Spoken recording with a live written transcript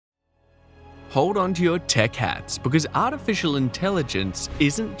hold on to your tech hats because artificial intelligence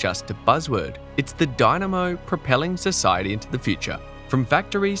isn't just a buzzword, it's the dynamo propelling society into the future. From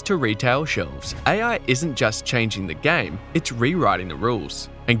factories to retail shelves, AI isn't just changing the game, it's rewriting the rules.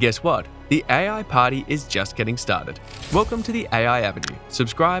 And guess what? The AI party is just getting started. Welcome to the AI Avenue.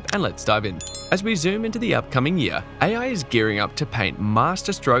 Subscribe and let's dive in. As we zoom into the upcoming year, AI is gearing up to paint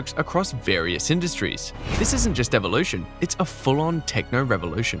master strokes across various industries. This isn't just evolution, it's a full-on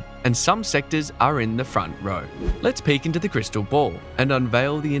techno-revolution, and some sectors are in the front row. Let's peek into the crystal ball and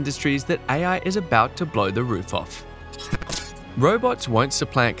unveil the industries that AI is about to blow the roof off. Robots won't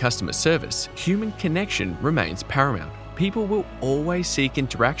supplant customer service, human connection remains paramount. People will always seek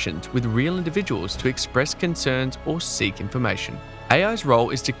interactions with real individuals to express concerns or seek information. AI's role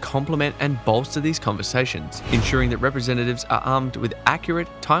is to complement and bolster these conversations, ensuring that representatives are armed with accurate,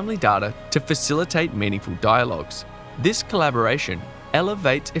 timely data to facilitate meaningful dialogues. This collaboration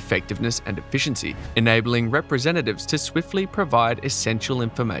elevates effectiveness and efficiency, enabling representatives to swiftly provide essential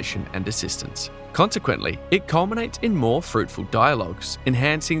information and assistance. Consequently, it culminates in more fruitful dialogues,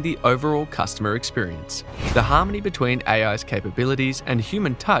 enhancing the overall customer experience. The harmony between AI's capabilities and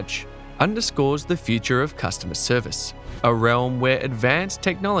human touch underscores the future of customer service, a realm where advanced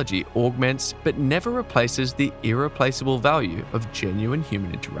technology augments but never replaces the irreplaceable value of genuine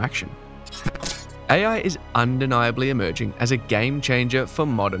human interaction. AI is undeniably emerging as a game changer for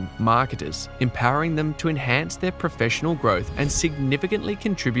modern marketers, empowering them to enhance their professional growth and significantly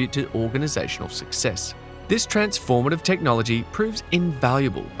contribute to organizational success. This transformative technology proves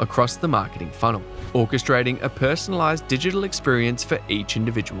invaluable across the marketing funnel, orchestrating a personalized digital experience for each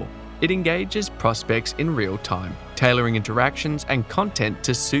individual. It engages prospects in real time, tailoring interactions and content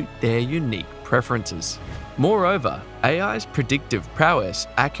to suit their unique preferences. Moreover, AI's predictive prowess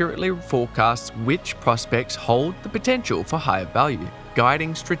accurately forecasts which prospects hold the potential for higher value,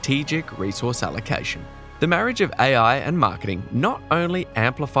 guiding strategic resource allocation. The marriage of AI and marketing not only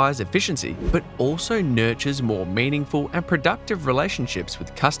amplifies efficiency, but also nurtures more meaningful and productive relationships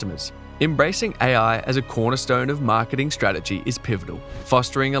with customers. Embracing AI as a cornerstone of marketing strategy is pivotal,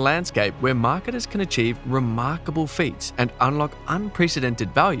 fostering a landscape where marketers can achieve remarkable feats and unlock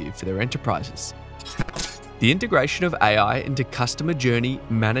unprecedented value for their enterprises. The integration of AI into customer journey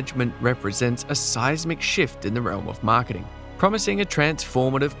management represents a seismic shift in the realm of marketing, promising a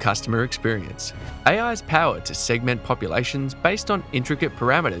transformative customer experience. AI's power to segment populations based on intricate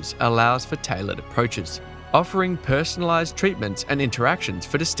parameters allows for tailored approaches, offering personalized treatments and interactions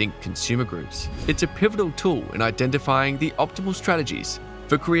for distinct consumer groups. It's a pivotal tool in identifying the optimal strategies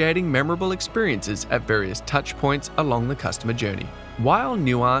for creating memorable experiences at various touchpoints along the customer journey. While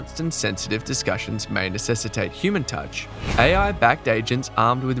nuanced and sensitive discussions may necessitate human touch, AI-backed agents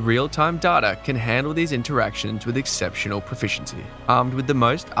armed with real-time data can handle these interactions with exceptional proficiency, armed with the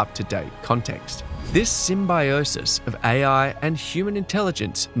most up-to-date context. This symbiosis of AI and human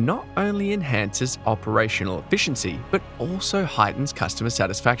intelligence not only enhances operational efficiency, but also heightens customer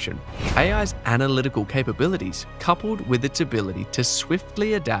satisfaction. AI's analytical capabilities, coupled with its ability to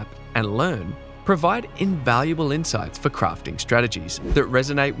swiftly adapt and learn, provide invaluable insights for crafting strategies that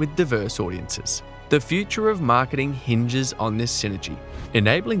resonate with diverse audiences. The future of marketing hinges on this synergy,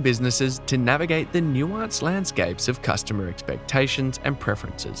 enabling businesses to navigate the nuanced landscapes of customer expectations and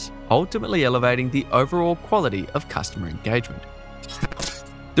preferences, ultimately elevating the overall quality of customer engagement.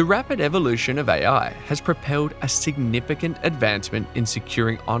 The rapid evolution of AI has propelled a significant advancement in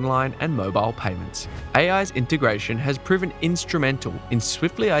securing online and mobile payments. AI's integration has proven instrumental in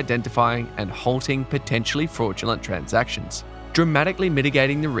swiftly identifying and halting potentially fraudulent transactions, dramatically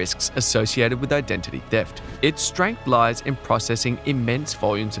mitigating the risks associated with identity theft. Its strength lies in processing immense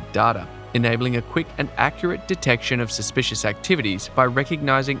volumes of data, enabling a quick and accurate detection of suspicious activities by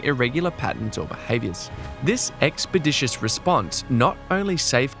recognizing irregular patterns or behaviors. This expeditious response not only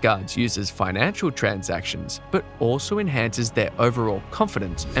safeguards users' financial transactions, but also enhances their overall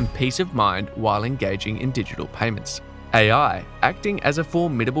confidence and peace of mind while engaging in digital payments. AI, acting as a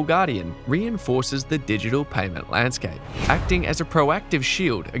formidable guardian, reinforces the digital payment landscape, acting as a proactive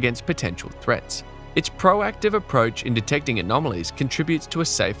shield against potential threats. Its proactive approach in detecting anomalies contributes to a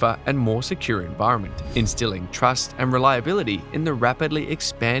safer and more secure environment, instilling trust and reliability in the rapidly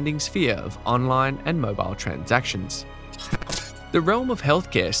expanding sphere of online and mobile transactions. The realm of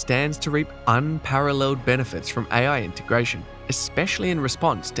healthcare stands to reap unparalleled benefits from AI integration, especially in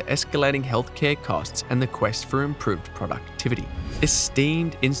response to escalating healthcare costs and the quest for improved productivity.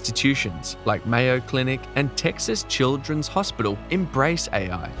 Esteemed institutions like Mayo Clinic and Texas Children's Hospital embrace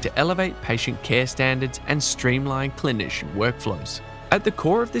AI to elevate patient care standards and streamline clinician workflows. At the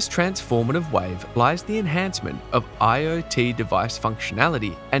core of this transformative wave lies the enhancement of IoT device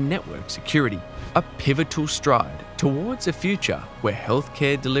functionality and network security, a pivotal stride towards a future where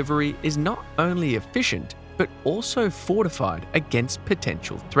healthcare delivery is not only efficient, but also fortified against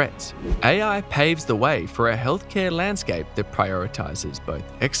potential threats. AI paves the way for a healthcare landscape that prioritizes both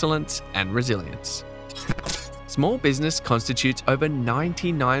excellence and resilience. Small business constitutes over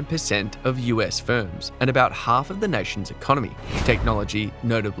 99% of US firms and about half of the nation's economy. Technology,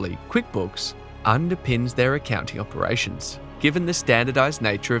 notably QuickBooks, underpins their accounting operations. Given the standardized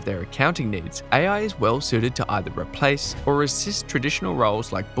nature of their accounting needs, AI is well suited to either replace or assist traditional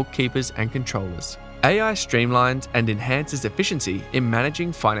roles like bookkeepers and controllers. AI streamlines and enhances efficiency in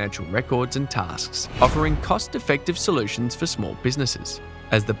managing financial records and tasks, offering cost-effective solutions for small businesses.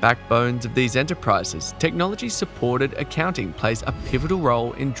 As the backbones of these enterprises, technology-supported accounting plays a pivotal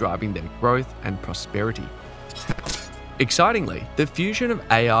role in driving their growth and prosperity. Excitingly, the fusion of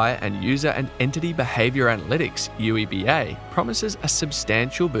AI and user and entity behavior analytics (UEBA) promises a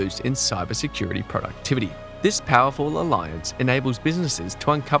substantial boost in cybersecurity productivity. This powerful alliance enables businesses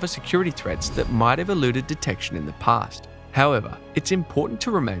to uncover security threats that might have eluded detection in the past. However, it's important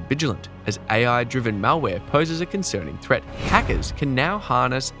to remain vigilant, as AI-driven malware poses a concerning threat. Hackers can now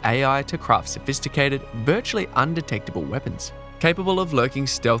harness AI to craft sophisticated, virtually undetectable weapons, capable of lurking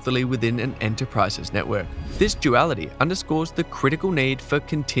stealthily within an enterprise's network. This duality underscores the critical need for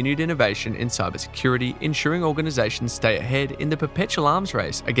continued innovation in cybersecurity, ensuring organizations stay ahead in the perpetual arms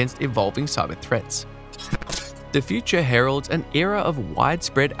race against evolving cyber threats. The future heralds an era of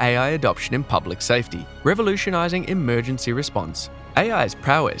widespread AI adoption in public safety, revolutionizing emergency response. AI's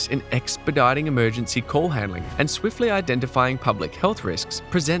prowess in expediting emergency call handling and swiftly identifying public health risks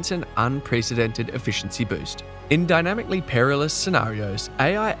presents an unprecedented efficiency boost. In dynamically perilous scenarios,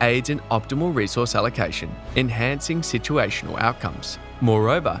 AI aids in optimal resource allocation, enhancing situational outcomes.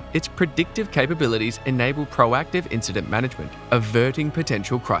 Moreover, its predictive capabilities enable proactive incident management, averting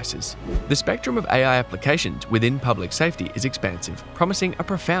potential crises. The spectrum of AI applications within public safety is expansive, promising a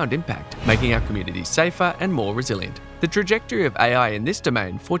profound impact, making our communities safer and more resilient. The trajectory of AI in this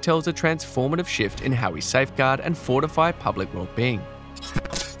domain foretells a transformative shift in how we safeguard and fortify public well-being.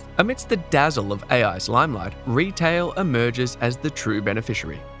 Amidst the dazzle of AI's limelight, retail emerges as the true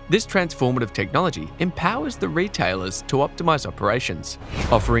beneficiary. This transformative technology empowers the retailers to optimize operations,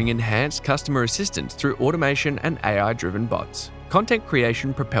 offering enhanced customer assistance through automation and AI-driven bots. Content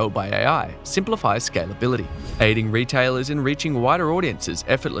creation propelled by AI simplifies scalability, aiding retailers in reaching wider audiences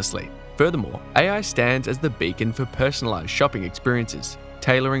effortlessly. Furthermore, AI stands as the beacon for personalized shopping experiences,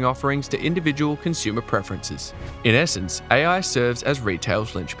 tailoring offerings to individual consumer preferences. In essence, AI serves as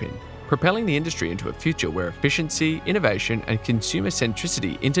retail's linchpin, propelling the industry into a future where efficiency, innovation, and consumer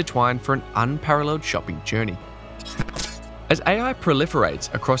centricity intertwine for an unparalleled shopping journey. As AI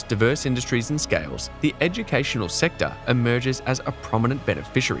proliferates across diverse industries and scales, the educational sector emerges as a prominent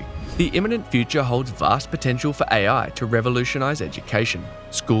beneficiary. The imminent future holds vast potential for AI to revolutionize education.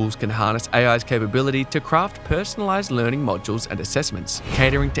 Schools can harness AI's capability to craft personalized learning modules and assessments,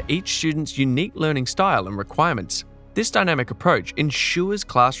 catering to each student's unique learning style and requirements. This dynamic approach ensures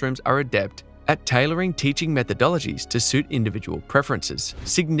classrooms are adept at tailoring teaching methodologies to suit individual preferences,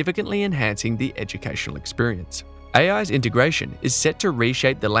 significantly enhancing the educational experience. AI's integration is set to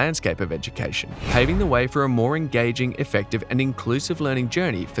reshape the landscape of education, paving the way for a more engaging, effective, and inclusive learning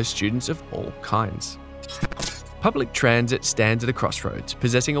journey for students of all kinds. Public transit stands at a crossroads,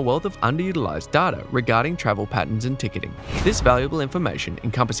 possessing a wealth of underutilized data regarding travel patterns and ticketing. This valuable information,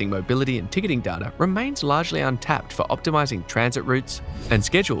 encompassing mobility and ticketing data, remains largely untapped for optimizing transit routes and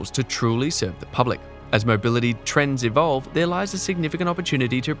schedules to truly serve the public. As mobility trends evolve, there lies a significant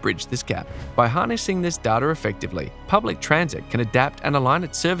opportunity to bridge this gap. By harnessing this data effectively, public transit can adapt and align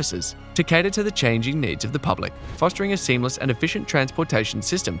its services to cater to the changing needs of the public, fostering a seamless and efficient transportation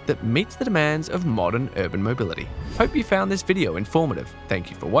system that meets the demands of modern urban mobility. Hope you found this video informative. Thank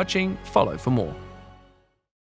you for watching. Follow for more.